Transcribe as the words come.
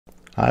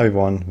Hi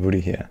everyone, Rudy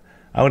here.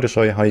 I want to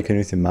show you how you can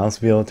use your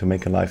mouse wheel to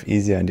make your life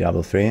easier in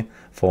Diablo 3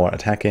 for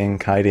attacking,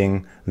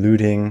 kiting,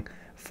 looting,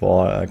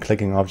 for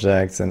clicking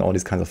objects and all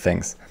these kinds of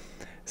things.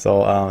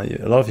 So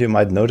a lot of you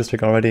might know this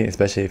trick already,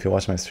 especially if you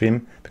watch my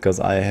stream,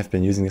 because I have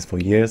been using this for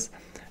years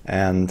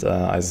and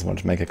I just want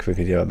to make a quick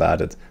video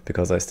about it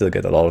because I still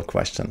get a lot of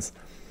questions.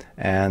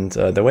 And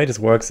the way this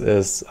works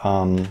is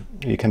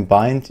you can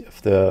bind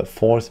the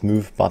force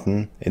move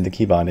button in the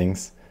key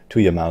bindings to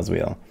your mouse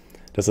wheel.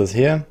 This is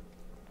here,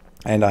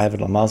 and I have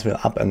it on mouse wheel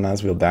up and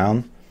mouse wheel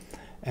down.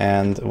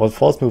 And what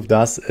force move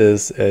does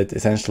is it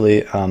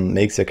essentially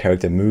makes your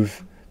character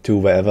move to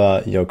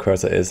wherever your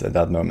cursor is at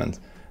that moment.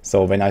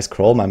 So when I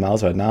scroll my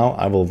mouse right now,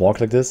 I will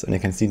walk like this, and you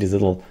can see these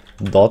little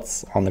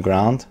dots on the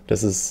ground.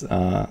 This is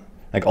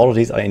like all of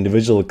these are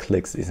individual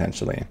clicks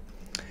essentially.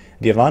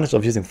 The advantage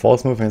of using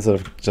force move instead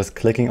of just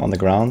clicking on the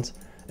ground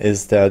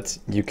is that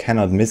you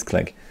cannot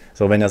misclick.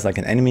 So when there's like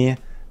an enemy,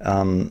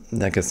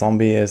 like a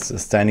zombie is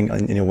standing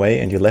in your way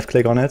and you left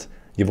click on it,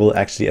 you will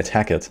actually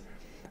attack it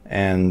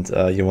and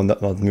you will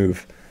not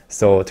move.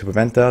 So to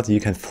prevent that, you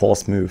can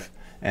force move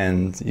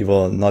and you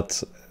will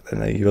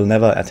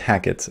never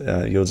attack it.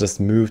 You'll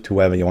just move to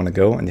wherever you want to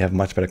go, and you have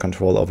much better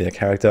control over your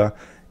character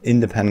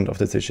independent of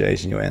the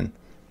situation you're in.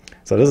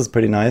 So this is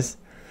pretty nice.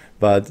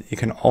 But you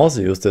can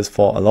also use this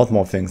for a lot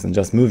more things than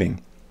just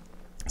moving.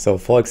 So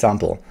for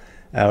example,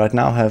 right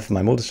now I have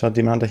my multi-shot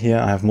demon hunter here.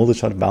 I have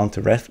multi-shot bound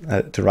to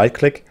right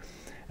click,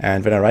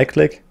 and when I right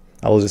click,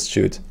 I will just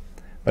shoot.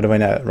 But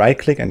when I right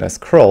click and I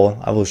scroll,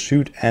 I will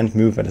shoot and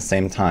move at the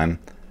same time,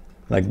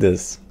 like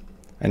this.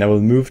 And I will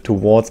move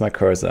towards my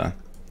cursor.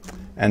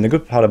 And the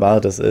good part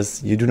about this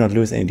is you do not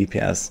lose any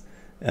DPS.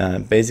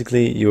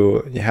 Basically,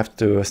 you have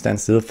to stand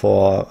still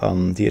for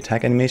the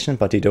attack animation,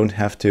 but you don't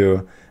have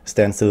to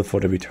stand still for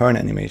the return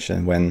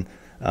animation when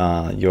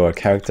your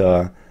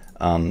character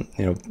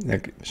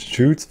like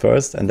shoots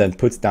first and then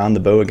puts down the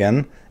bow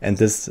again, and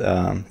this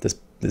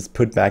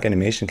put back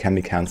animation can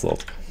be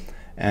cancelled.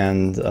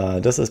 And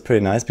this is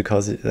pretty nice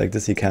because like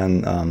this you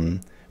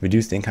can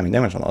reduce the incoming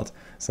damage a lot.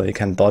 So you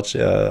can dodge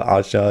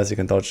archers, you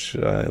can dodge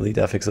elite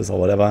affixes or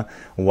whatever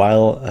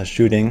while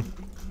shooting,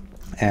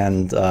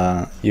 and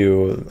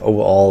you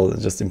overall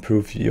just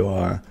improve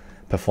your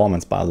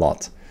performance by a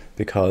lot,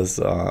 because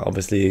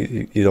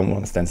obviously you don't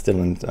want to stand still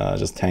and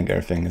just tank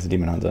everything as a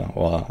demon hunter,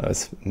 or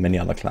as many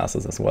other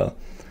classes as well.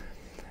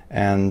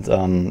 And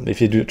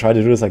if you try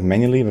to do this like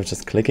manually with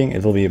just clicking,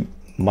 it will be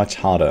much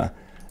harder.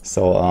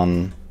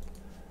 So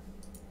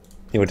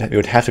you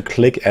would have to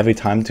click every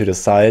time to the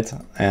side,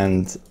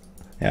 and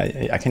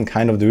yeah, I can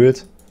kind of do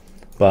it,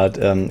 but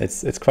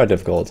it's quite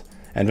difficult.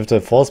 And with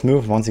the force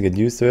move, once you get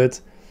used to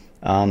it,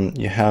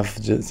 you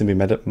have just simply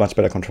much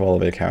better control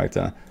over your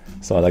character.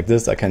 So like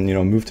this, I can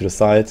move to the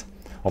side.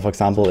 Or for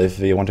example, if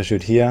we want to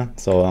shoot here,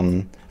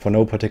 so for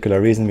no particular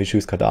reason, we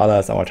choose Kadala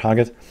as our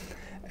target,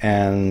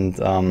 and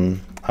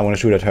I want to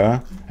shoot at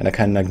her, and I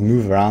can like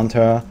move around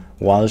her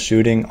while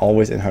shooting,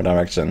 always in her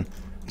direction,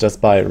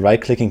 just by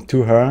right-clicking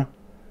to her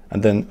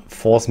and then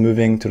force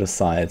moving to the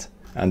side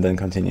and then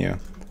continue.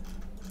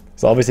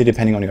 So obviously,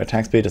 depending on your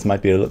attack speed, this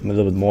might be a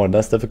little bit more or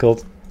less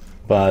difficult,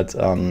 but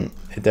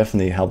it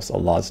definitely helps a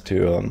lot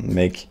to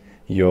make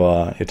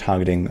your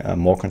targeting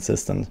more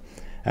consistent.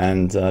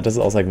 And this is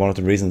also like one of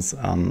the reasons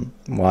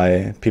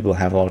why people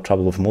have a lot of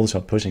trouble with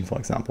multi-shot pushing, for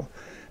example,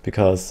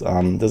 because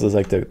this is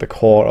like the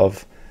core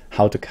of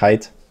how to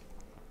kite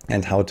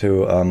and how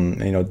to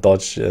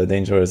dodge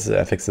dangerous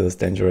affixes,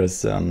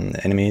 dangerous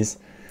enemies,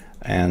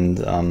 and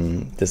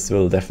this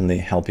will definitely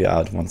help you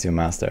out once you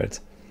master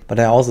it. But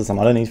there are also some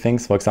other neat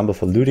things. For example,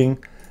 for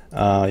looting,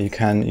 you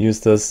can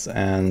use this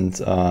and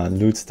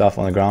loot stuff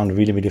on the ground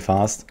really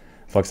fast.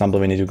 For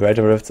example, when you do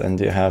Greater Rifts and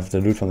you have the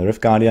loot from the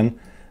Rift Guardian,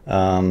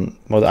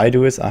 what I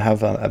do is I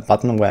have a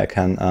button where I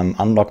can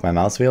unlock my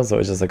mouse wheel, so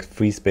it's just like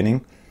free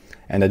spinning,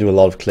 and I do a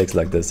lot of clicks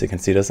like this. You can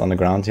see this on the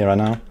ground here right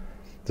now.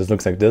 This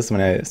looks like this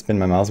when I spin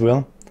my mouse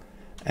wheel,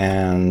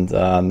 and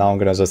now I'm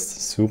gonna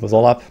just swoop us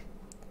all up,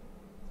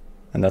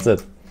 and that's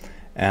it.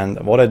 And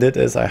what I did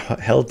is I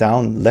held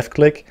down left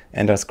click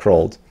and I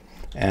scrolled,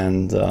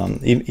 and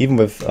even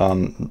with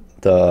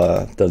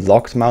the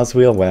locked mouse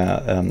wheel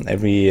where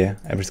every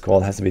scroll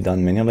has to be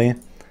done manually,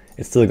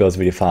 it still goes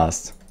really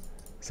fast.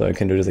 So you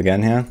can do this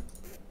again here.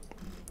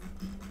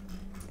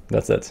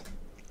 That's it.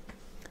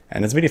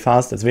 And it's really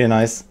fast, it's really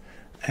nice,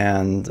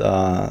 and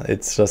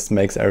it just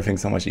makes everything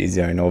so much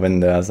easier.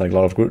 When there's like a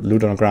lot of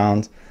loot on the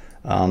ground,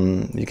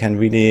 you can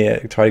really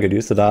try to get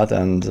used to that,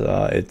 and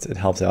it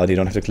helps out. You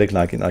don't have to click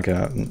like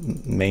a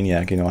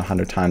maniac,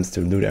 100 times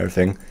to loot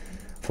everything.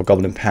 For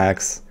goblin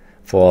packs,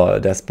 for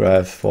death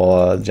breath,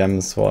 for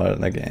gems, for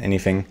like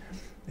anything.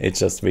 It's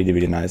just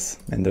really nice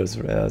in those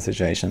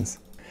situations.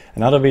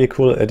 Another really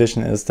cool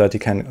addition is that you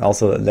can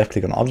also left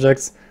click on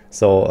objects.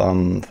 So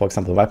for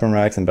example, weapon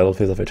racks and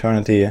battlefields of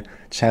eternity,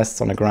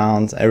 chests on the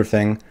ground,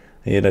 everything.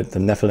 Here the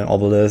Nephilim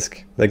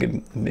obelisk. Like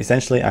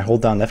essentially, I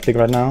hold down left click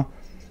right now,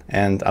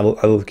 and I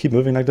will keep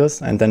moving like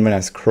this. And then when I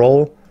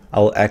scroll, I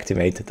will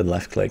activate the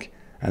left click,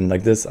 and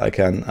like this I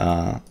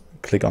can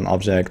click on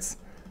objects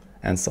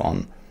and so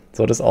on.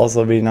 So this is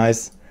also really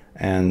nice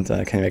and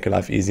can make your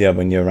life easier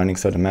when you're running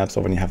certain maps,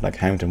 or when you have like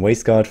Hamilton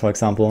Waistguard, for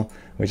example,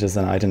 which is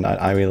an item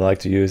that I really like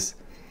to use.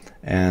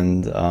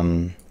 And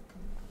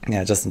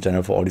yeah, just in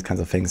general for all these kinds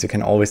of things, you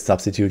can always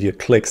substitute your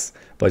clicks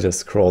by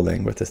just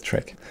scrolling with this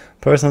trick.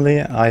 Personally,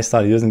 I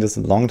started using this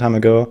a long time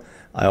ago.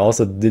 I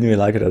also didn't really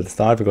like it at the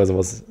start because it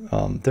was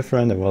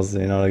different. It was,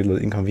 you know, a little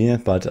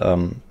inconvenient, but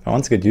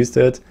once you get used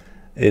to it,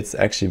 it's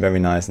actually very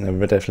nice, and I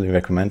would definitely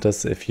recommend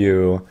this. If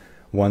you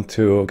want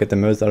to get the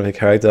most out of your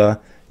character,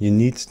 you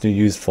need to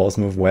use force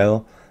move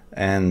well,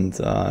 and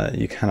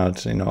you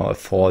cannot, you know,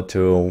 afford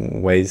to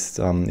waste,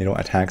 you know,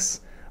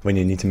 attacks when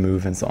you need to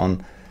move and so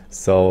on.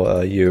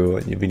 So you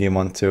really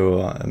want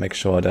to make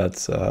sure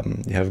that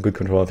you have good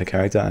control of your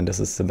character, and this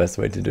is the best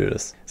way to do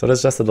this. So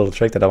that's just a little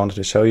trick that I wanted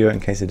to show you in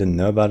case you didn't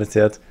know about it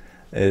yet.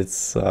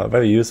 It's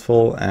very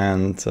useful,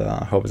 and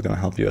I hope it's going to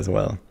help you as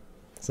well.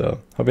 So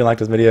hope you liked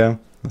this video.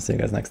 I'll see you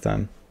guys next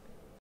time.